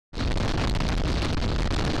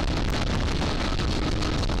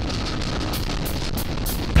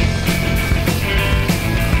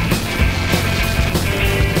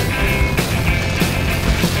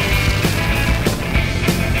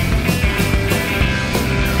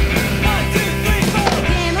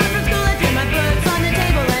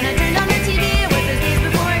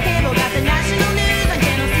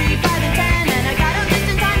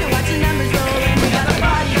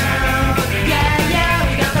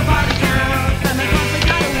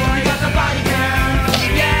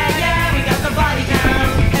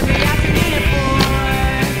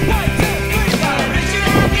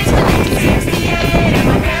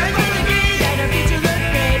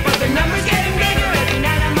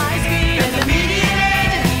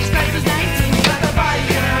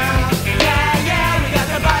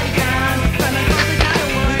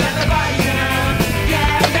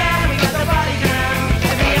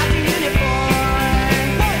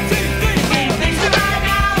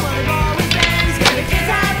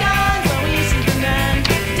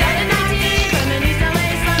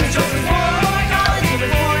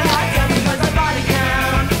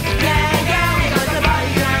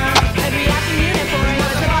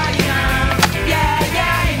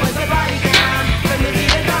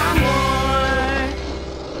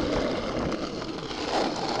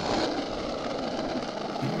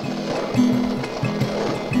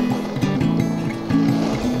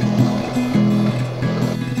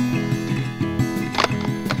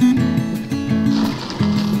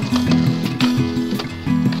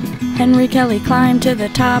Henry Kelly climbed to the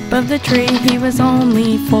top of the tree. He was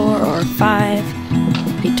only 4 or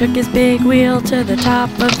 5. He took his big wheel to the top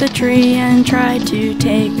of the tree and tried to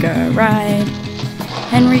take a ride.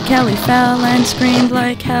 Henry Kelly fell and screamed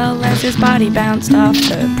like hell as his body bounced off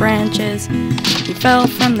the branches. He fell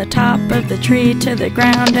from the top of the tree to the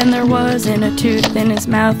ground, and there wasn't a tooth in his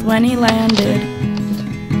mouth when he landed.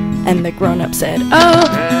 And the grown-up said, "Oh,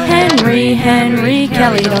 Henry, Henry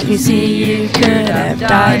Kelly, don't you see you could have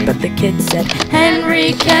died?" But the kid said,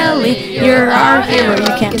 "Henry Kelly, you're our hero.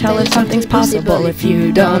 You can't tell if something's possible if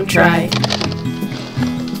you don't try."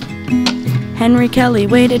 Henry Kelly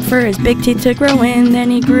waited for his big teeth to grow in,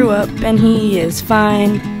 then he grew up and he is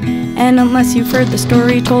fine. And unless you've heard the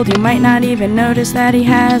story told, you might not even notice that he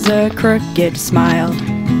has a crooked smile.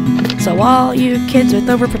 So all you kids with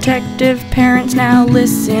overprotective parents, now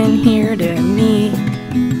listen here to me.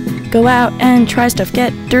 Go out and try stuff,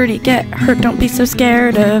 get dirty, get hurt, don't be so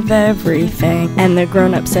scared of everything. And the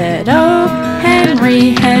grown-up said, "Oh,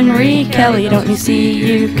 Henry, Henry Kelly, don't you see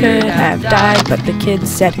you could have died?" But the kid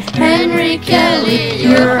said, "Henry Kelly,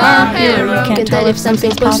 you're our hero. You can't tell if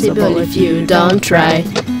something's possible if you don't try."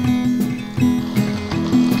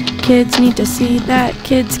 Kids need to see that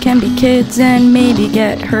kids can be kids and maybe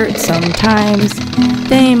get hurt sometimes.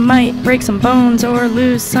 They might break some bones or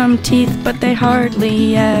lose some teeth, but they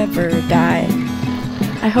hardly ever die.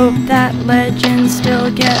 I hope that legends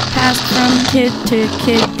still get passed from kid to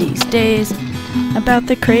kid these days about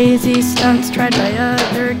the crazy stunts tried by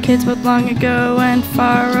other kids both long ago and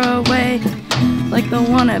far away. Like the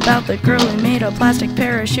one about the girl who made a plastic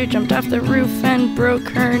parachute, jumped off the roof and broke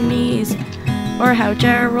her knees. Or how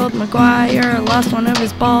Gerald Maguire lost one of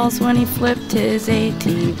his balls when he flipped his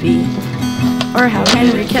ATV. Or how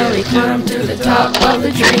Henry Kelly climbed to the top of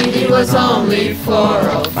the tree. He was only 4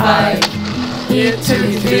 or 5. He took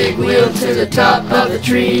his big wheel to the top of the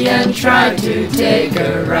tree and tried to take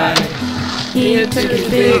a ride. He took his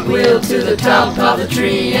big wheel to the top of the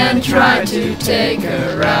tree and tried to take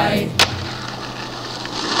a ride.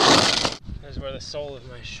 There's where the sole of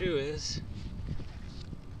my shoe is.